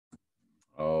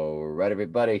All right,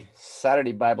 everybody.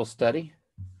 Saturday Bible study.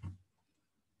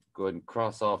 Go ahead and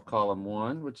cross off column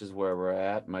 1, which is where we're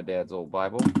at, my dad's old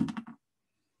Bible.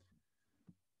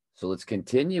 So let's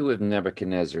continue with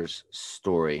Nebuchadnezzar's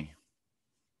story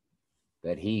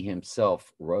that he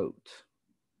himself wrote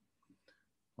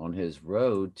on his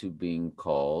road to being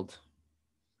called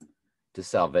to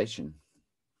salvation,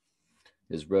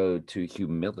 his road to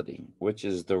humility, which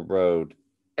is the road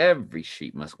every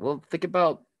sheep must. Well, think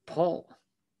about Paul.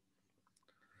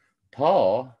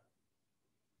 Paul,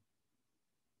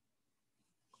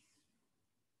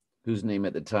 whose name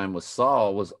at the time was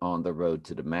Saul, was on the road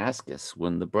to Damascus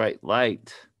when the bright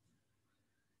light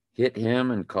hit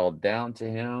him and called down to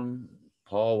him,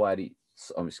 Paul,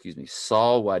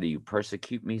 Saul, why do you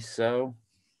persecute me so?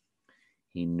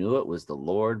 He knew it was the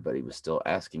Lord, but he was still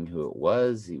asking who it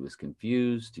was. He was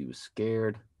confused. He was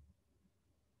scared.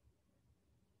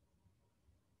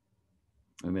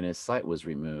 And when his sight was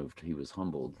removed, he was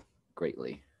humbled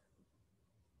greatly.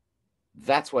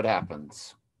 That's what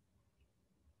happens.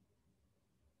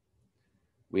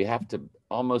 We have to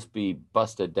almost be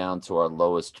busted down to our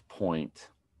lowest point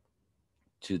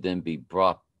to then be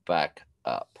brought back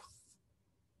up.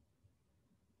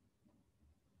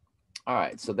 All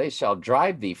right, so they shall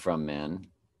drive thee from men,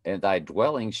 and thy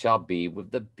dwelling shall be with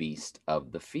the beast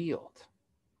of the field.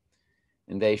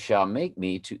 And they shall make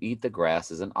me to eat the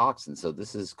grass as an oxen. So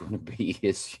this is going to be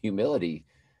his humility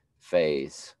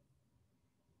phase.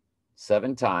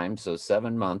 7 times, so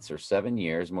 7 months or 7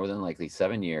 years, more than likely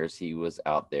 7 years, he was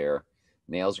out there,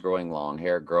 nails growing long,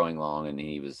 hair growing long, and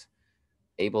he was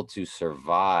able to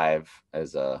survive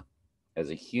as a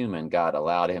human. God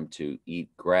allowed him to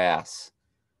eat grass,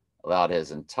 allowed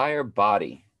his entire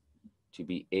body to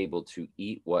be able to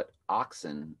eat what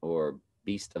oxen or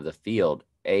beast of the field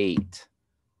ate.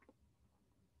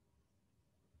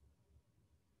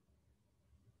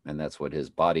 And that's what his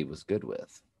body was good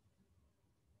with.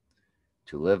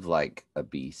 To live like a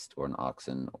beast or an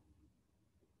oxen,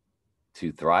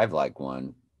 to thrive like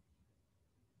one,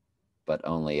 but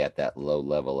only at that low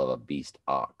level of a beast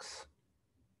ox.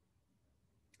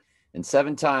 And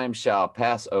 7 times shall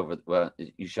pass over, well,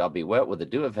 you shall be wet with the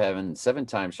dew of heaven, and 7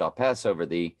 times shall pass over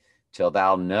thee till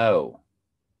thou know.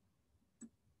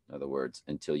 In other words,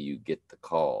 until you get the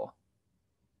call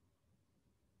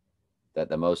that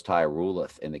the Most High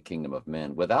ruleth in the kingdom of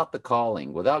men. Without the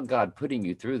calling, without God putting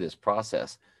you through this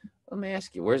process, let me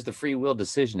ask you, where's the free will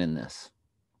decision in this?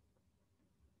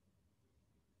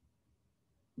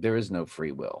 There is no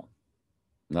free will.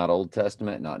 Not Old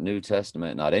Testament, not New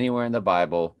Testament, not anywhere in the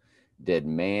Bible did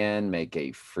man make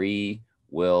a free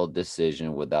will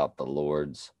decision without the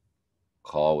Lord's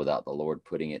call, without the Lord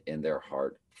putting it in their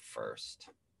heart first.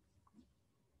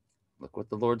 Look what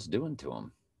the Lord's doing to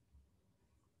them.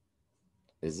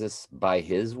 Is this by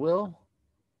his will?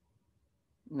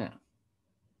 No.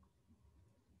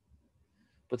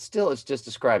 But still, it's just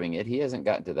describing it. He hasn't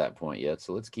gotten to that point yet,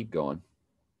 so let's keep going.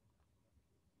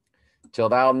 Till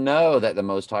thou know that the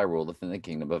Most High ruleth in the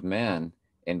kingdom of men,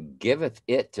 and giveth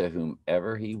it to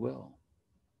whomever he will.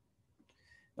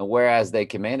 And whereas they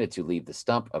commanded to leave the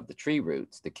stump of the tree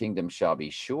roots, the kingdom shall be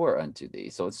sure unto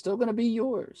thee. So it's still going to be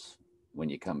yours when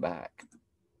you come back.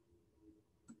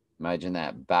 Imagine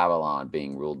that, Babylon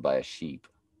being ruled by a sheep.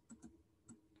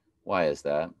 Why is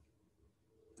that?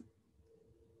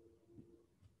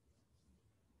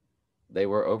 They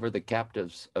were over the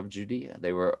captives of Judea.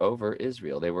 They were over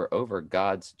Israel. They were over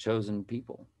God's chosen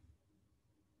people.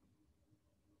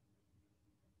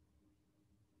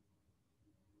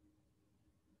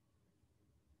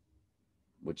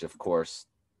 Which, of course,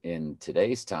 in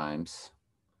today's times,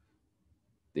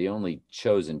 the only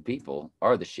chosen people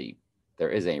are the sheep. There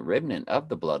is a remnant of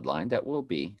the bloodline that will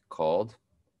be called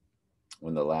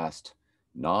when the last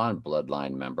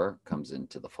non-bloodline member comes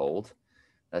into the fold.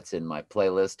 That's in my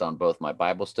playlist on both my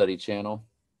Bible study channel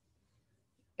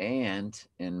and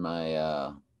in my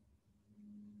on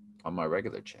my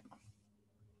regular channel.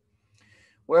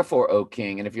 Wherefore, O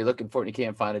king, and if you're looking for it and you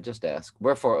can't find it, just ask.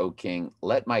 Wherefore, O king,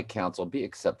 let my counsel be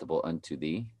acceptable unto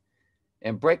thee,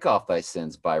 and break off thy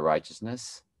sins by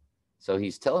righteousness. So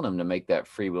he's telling him to make that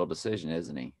free will decision,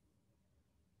 isn't he?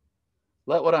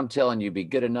 Let what I'm telling you be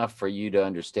good enough for you to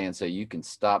understand so you can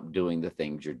stop doing the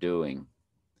things you're doing.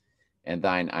 And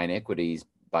thine iniquities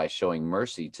by showing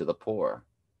mercy to the poor.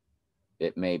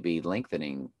 It may be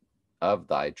lengthening of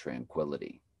thy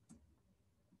tranquility.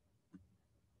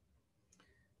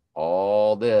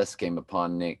 All this came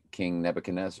upon King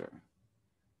Nebuchadnezzar.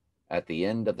 At the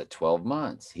end of the 12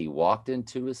 months, he walked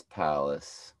into his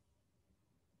palace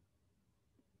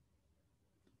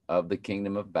of the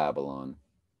kingdom of Babylon.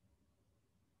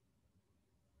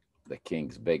 The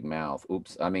king's big mouth.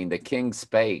 Oops. I mean, the king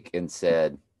spake and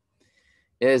said,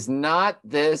 is not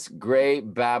this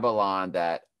great Babylon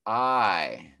that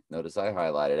notice I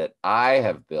highlighted it, I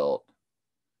have built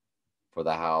for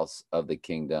the house of the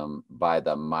kingdom by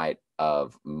the might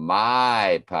of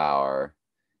my power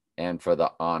and for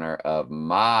the honor of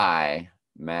my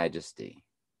majesty.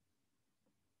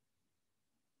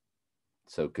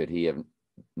 So could he have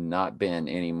not been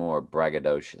any more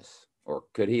braggadocious? Or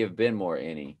could he have been more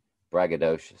any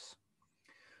braggadocious?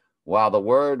 While the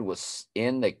word was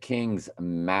in the king's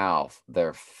mouth,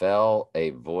 there fell a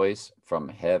voice from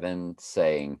heaven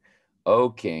saying, O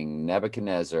King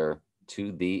Nebuchadnezzar,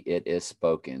 to thee it is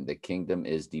spoken, the kingdom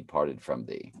is departed from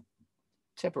thee.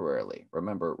 Temporarily.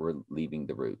 Remember, we're leaving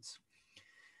the roots.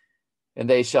 And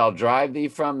they shall drive thee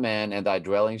from men, and thy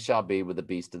dwelling shall be with the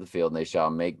beasts of the field, and they shall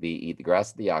make thee eat the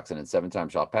grass of the oxen, and 7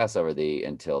 times shall pass over thee,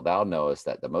 until thou knowest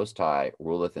that the Most High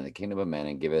ruleth in the kingdom of men,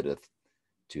 and giveth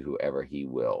to whoever he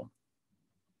will.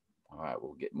 All right,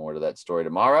 we'll get more to that story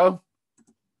tomorrow.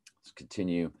 Let's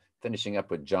continue finishing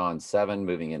up with John 7,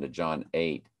 moving into John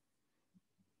 8.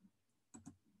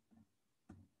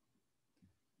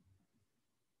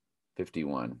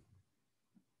 (51),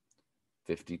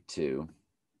 52.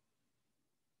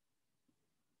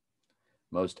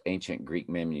 Most ancient Greek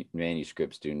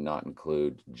manuscripts do not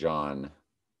include John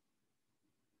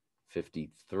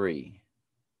 53.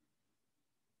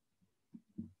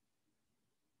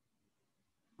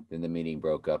 Then the meeting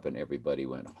broke up and everybody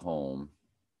went home,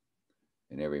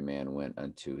 and every man went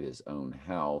unto his own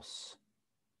house.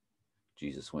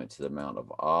 Jesus went to the Mount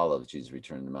of Olives. Jesus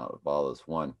returned to the Mount of Olives.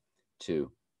 1,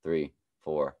 2, 3,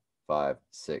 4, 5,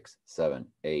 6, 7,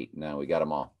 8. Now we got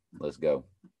them all. Let's go.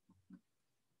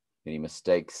 Any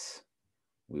mistakes,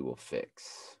 we will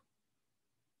fix.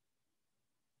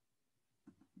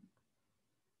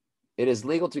 It is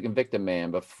legal to convict a man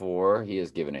before he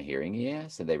is given a hearing, he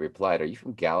asked. And they replied, are you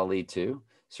from Galilee too?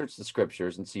 Search the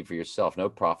scriptures and see for yourself. No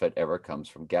prophet ever comes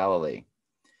from Galilee.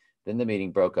 Then the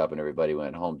meeting broke up and everybody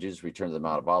went home. Jesus returned to the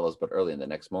Mount of Olives, but early in the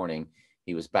next morning,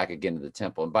 he was back again to the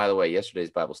temple. And by the way,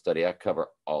 yesterday's Bible study, I cover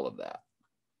all of that.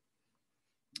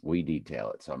 We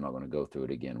detail it, so I'm not going to go through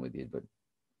it again with you. But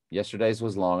yesterday's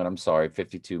was long, and I'm sorry,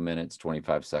 52 minutes,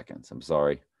 25 seconds. I'm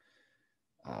sorry.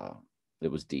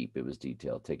 It was deep. It was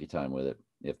detailed. Take your time with it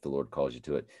if the Lord calls you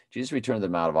to it. Jesus returned to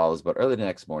the Mount of Olives, but early the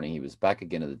next morning, he was back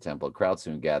again at the temple. A crowd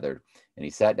soon gathered, and he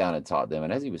sat down and taught them.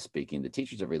 And as he was speaking, the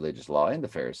teachers of religious law and the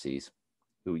Pharisees,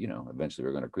 who, eventually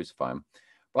were going to crucify him,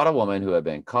 brought a woman who had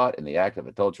been caught in the act of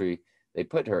adultery. They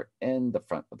put her in the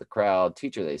front of the crowd.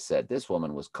 Teacher, they said, this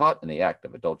woman was caught in the act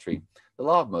of adultery. The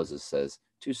law of Moses says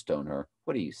to stone her.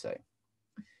 What do you say?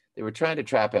 They were trying to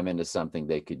trap him into something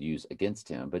they could use against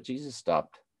him, but Jesus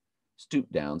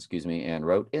stooped down, and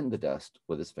wrote in the dust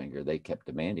with his finger. They kept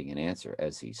demanding an answer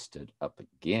as he stood up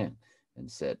again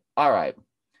and said, all right,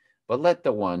 but let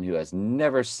the one who has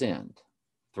never sinned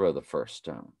throw the first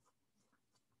stone.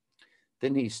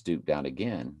 Then he stooped down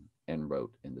again and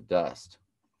wrote in the dust.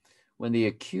 When the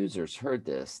accusers heard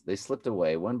this, they slipped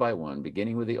away one by one,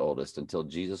 beginning with the oldest, until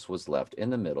Jesus was left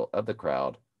in the middle of the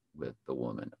crowd with the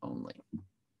woman only.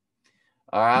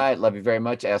 All right, love you very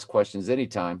much. Ask questions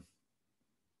anytime.